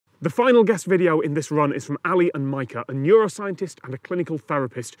The final guest video in this run is from Alie and Micah, a neuroscientist and a clinical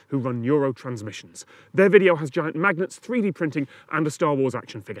therapist who run Neuro Transmissions. Their video has giant magnets, 3D printing, and a Star Wars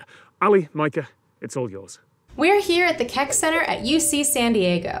action figure. Alie, Micah, it's all yours. We're here at the Keck Center at UC San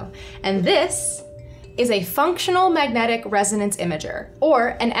Diego, and this is a functional magnetic resonance imager, or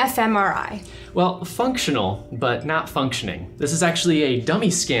an fMRI. Well, functional, but not functioning. This is actually a dummy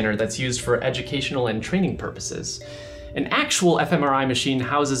scanner that's used for educational and training purposes. An actual fMRI machine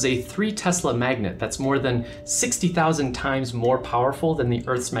houses a 3 Tesla magnet that's more than 60,000 times more powerful than the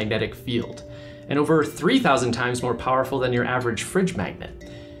Earth's magnetic field, and over 3,000 times more powerful than your average fridge magnet.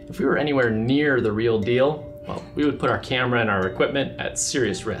 If we were anywhere near the real deal, well, we would put our camera and our equipment at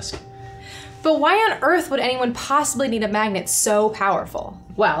serious risk. But why on earth would anyone possibly need a magnet so powerful?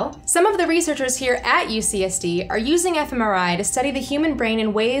 Well, some of the researchers here at UCSD are using fMRI to study the human brain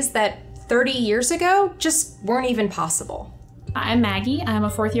in ways that 30 years ago just weren't even possible. I'm Maggie. I'm a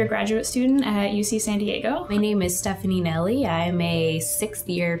 4th-year graduate student at UC San Diego. My name is Stephanie Nelly. I'm a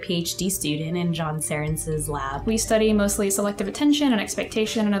 6th-year PhD student in John Sarence's lab. We study mostly selective attention and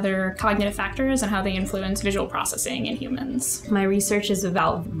expectation and other cognitive factors and how they influence visual processing in humans. My research is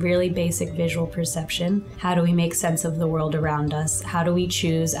about really basic visual perception. How do we make sense of the world around us? How do we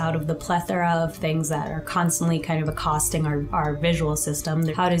choose out of the plethora of things that are constantly kind of accosting our visual system?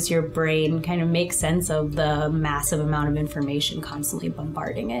 How does your brain kind of make sense of the massive amount of information constantly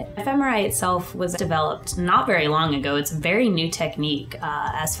bombarding it? fMRI itself was developed not very long ago. It's a very new technique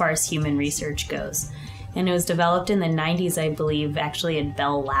as far as human research goes. And it was developed in the 90s, I believe, actually at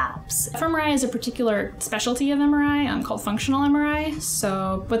Bell Labs. fMRI is a particular specialty of MRI called functional MRI.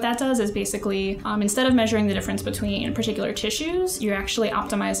 So what that does is basically, instead of measuring the difference between particular tissues, you're actually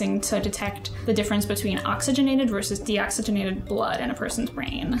optimizing to detect the difference between oxygenated versus deoxygenated blood in a person's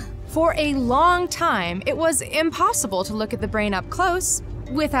brain. For a long time, it was impossible to look at the brain up close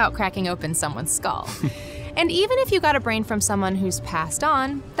without cracking open someone's skull. And even if you got a brain from someone who's passed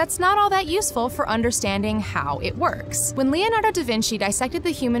on, that's not all that useful for understanding how it works. When Leonardo da Vinci dissected the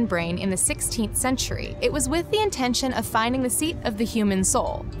human brain in the 16th century, it was with the intention of finding the seat of the human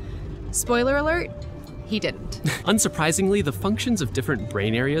soul. Spoiler alert, he didn't. Unsurprisingly, the functions of different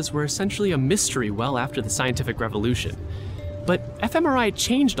brain areas were essentially a mystery well after the scientific revolution. But fMRI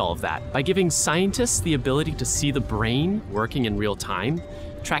changed all of that by giving scientists the ability to see the brain working in real time,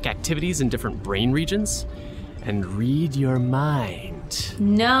 track activities in different brain regions, and read your mind.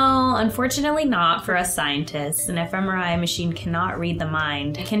 No, unfortunately not for us scientists. An fMRI machine cannot read the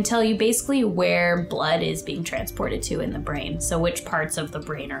mind. It can tell you basically where blood is being transported to in the brain, so which parts of the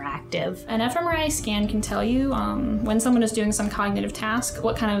brain are active. An fMRI scan can tell you when someone is doing some cognitive task,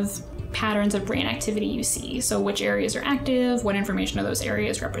 what kind of patterns of brain activity you see. So which areas are active, what information are those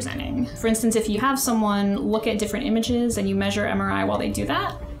areas representing. For instance, if you have someone look at different images and you measure MRI while they do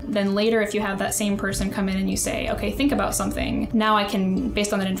that, then later if you have that same person come in and you say, okay, think about something, now I can,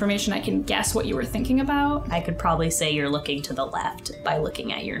 based on that information, I can guess what you were thinking about. I could probably say you're looking to the left by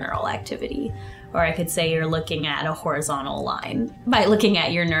looking at your neural activity. Or I could say you're looking at a horizontal line by looking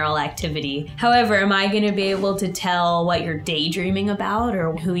at your neural activity. However, am I going to be able to tell what you're daydreaming about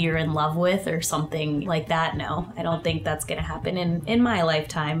or who you're in love with or something like that? No, I don't think that's going to happen in my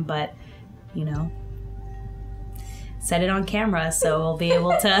lifetime, but, you know, set it on camera so we'll be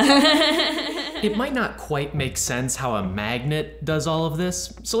able to. It might not quite make sense how a magnet does all of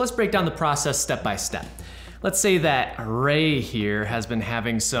this, so let's break down the process step by step. Let's say that Ray here has been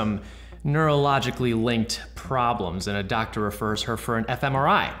having some neurologically linked problems and a doctor refers her for an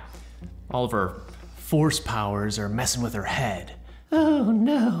fMRI. All of her force powers are messing with her head. Oh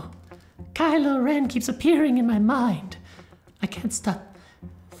no, Kylo Ren keeps appearing in my mind. I can't stop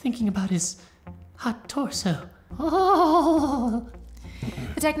thinking about his hot torso. Oh.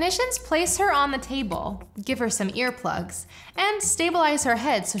 The technicians place her on the table, give her some earplugs, and stabilize her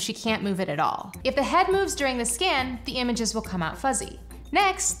head so she can't move it at all. If the head moves during the scan, the images will come out fuzzy.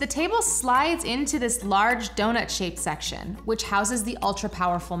 Next, the table slides into this large donut-shaped section, which houses the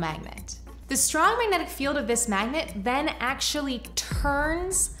ultra-powerful magnet. The strong magnetic field of this magnet then actually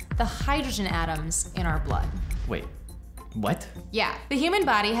turns the hydrogen atoms in our blood. Wait, what? Yeah, the human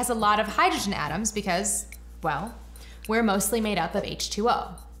body has a lot of hydrogen atoms because, well, we're mostly made up of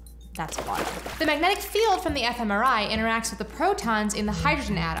H2O. That's water. The magnetic field from the fMRI interacts with the protons in the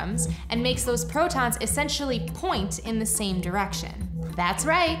hydrogen atoms and makes those protons essentially point in the same direction. That's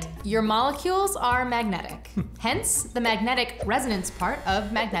right, your molecules are magnetic. Hence, the magnetic resonance part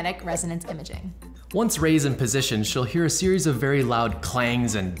of magnetic resonance imaging. Once Ray's in position, she'll hear a series of very loud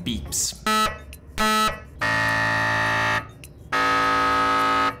clangs and beeps.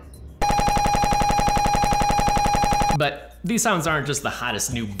 But These sounds aren't just the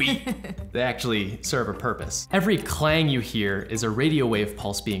hottest new beat. They actually serve a purpose. Every clang you hear is a radio wave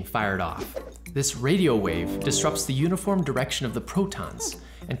pulse being fired off. This radio wave disrupts the uniform direction of the protons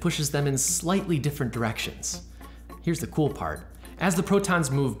and pushes them in slightly different directions. Here's the cool part. As the protons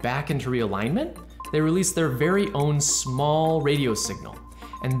move back into realignment, they release their very own small radio signal.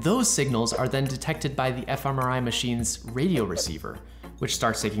 And those signals are then detected by the fMRI machine's radio receiver, which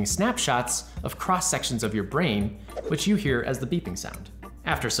starts taking snapshots of cross-sections of your brain, which you hear as the beeping sound.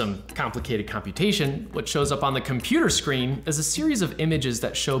 After some complicated computation, what shows up on the computer screen is a series of images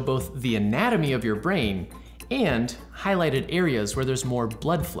that show both the anatomy of your brain and highlighted areas where there's more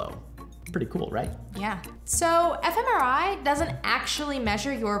blood flow. Pretty cool, right? Yeah. So fMRI doesn't actually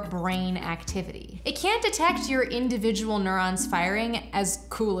measure your brain activity. It can't detect your individual neurons firing, as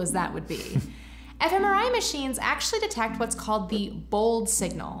cool as that would be. fMRI machines actually detect what's called the bold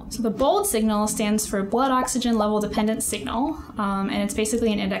signal. So the bold signal stands for blood oxygen level dependent signal, and it's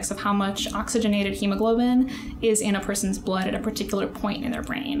basically an index of how much oxygenated hemoglobin is in a person's blood at a particular point in their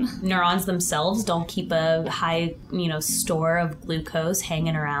brain. Neurons themselves don't keep a high, store of glucose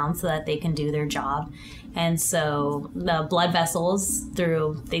hanging around so that they can do their job. And so the blood vessels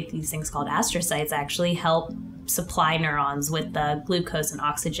through these things called astrocytes actually help supply neurons with the glucose and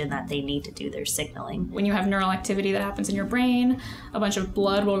oxygen that they need to do their signaling. When you have neural activity that happens in your brain, a bunch of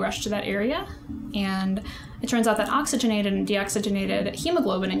blood will rush to that area, and it turns out that oxygenated and deoxygenated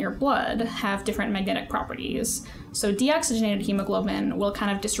hemoglobin in your blood have different magnetic properties. So deoxygenated hemoglobin will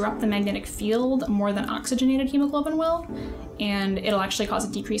kind of disrupt the magnetic field more than oxygenated hemoglobin will, and it'll actually cause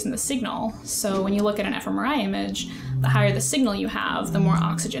a decrease in the signal. So when you look at an fMRI image, the higher the signal you have, the more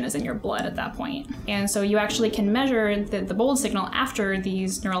oxygen is in your blood at that point. And so you actually can measure the bold signal after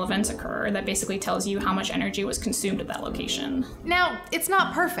these neural events occur. That basically tells you how much energy was consumed at that location. Now, it's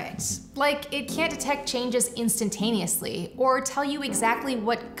not perfect. Like, it can't detect changes instantaneously or tell you exactly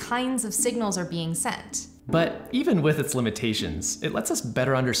what kinds of signals are being sent. But even with its limitations, it lets us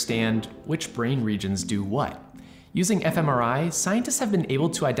better understand which brain regions do what. Using fMRI, scientists have been able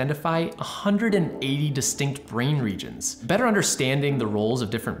to identify 180 distinct brain regions. Better understanding the roles of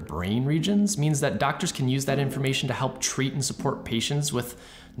different brain regions means that doctors can use that information to help treat and support patients with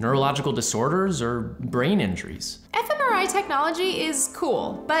neurological disorders or brain injuries. fMRI technology is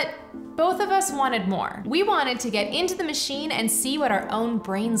cool, but both of us wanted more. We wanted to get into the machine and see what our own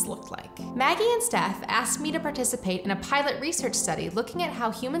brains looked like. Maggie and Steph asked me to participate in a pilot research study looking at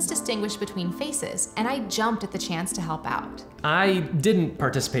how humans distinguish between faces, and I jumped at the chance to help out. I didn't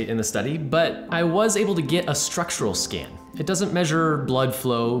participate in the study, but I was able to get a structural scan. It doesn't measure blood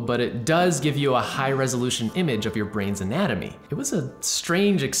flow, but it does give you a high-resolution image of your brain's anatomy. It was a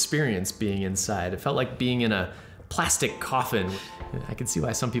strange experience being inside. It felt like being in a plastic coffin. I can see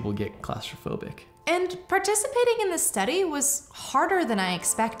why some people get claustrophobic. And participating in this study was harder than I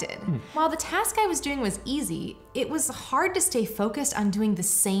expected. While the task I was doing was easy, it was hard to stay focused on doing the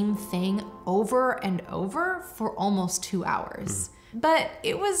same thing over and over for almost 2 hours. But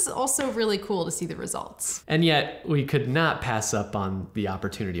it was also really cool to see the results. And yet, we could not pass up on the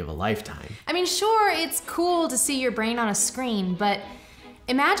opportunity of a lifetime. I mean, sure, it's cool to see your brain on a screen, but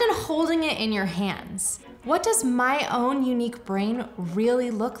imagine holding it in your hands. What does my own unique brain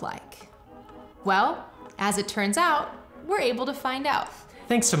really look like? Well, as it turns out, we're able to find out.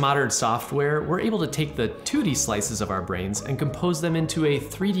 Thanks to modern software, we're able to take the 2D slices of our brains and compose them into a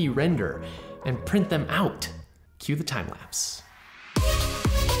 3D render and print them out. Cue the time lapse.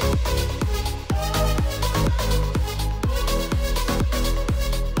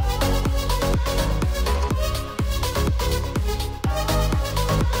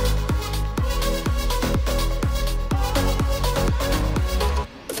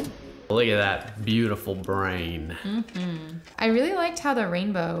 Look at that beautiful brain. I really liked how the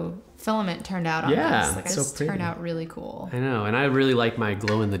rainbow filament turned out on this. Like, it's this so pretty. turned out really cool. I know, and I really like my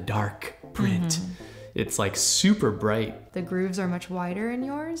glow-in-the-dark print. It's like super bright. The grooves are much wider in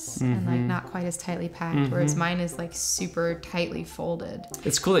yours and like not quite as tightly packed, whereas mine is like super tightly folded.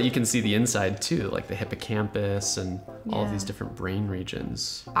 It's cool that you can see the inside too, like the hippocampus and all of Yeah. these different brain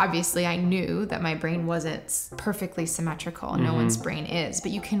regions. Obviously, I knew that my brain wasn't perfectly symmetrical. No one's brain is,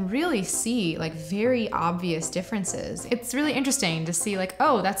 but you can really see like very obvious differences. It's really interesting to see like,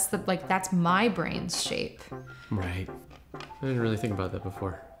 oh, that's my brain's shape. Right. I didn't really think about that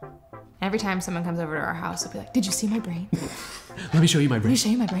before. Every time someone comes over to our house, they'll be like, did you see my brain? Let me show you my Let brain. me show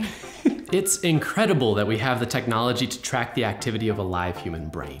you my brain. It's incredible that we have the technology to track the activity of a live human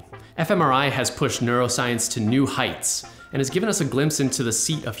brain. fMRI has pushed neuroscience to new heights and has given us a glimpse into the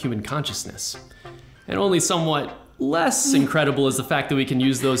seat of human consciousness. And only somewhat less incredible is the fact that we can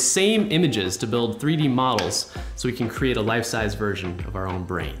use those same images to build 3D models so we can create a life-size version of our own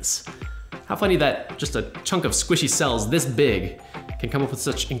brains. How funny that just a chunk of squishy cells this big can come up with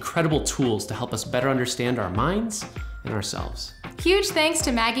such incredible tools to help us better understand our minds and ourselves. Huge thanks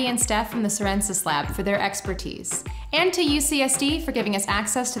to Maggie and Steph from the Sorensis Lab for their expertise, and to UCSD for giving us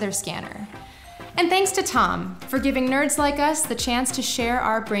access to their scanner. And thanks to Tom for giving nerds like us the chance to share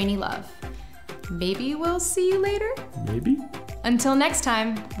our brainy love. Maybe we'll see you later? Maybe? Until next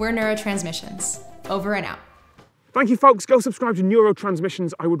time, we're Neuro Transmissions. Over and out. Thank you, folks. Go subscribe to Neuro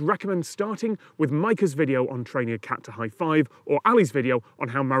Transmissions. I would recommend starting with Micah's video on training a cat to high five, or Alie's video on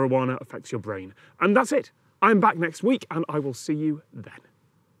how marijuana affects your brain. And that's it. I'm back next week, and I will see you then.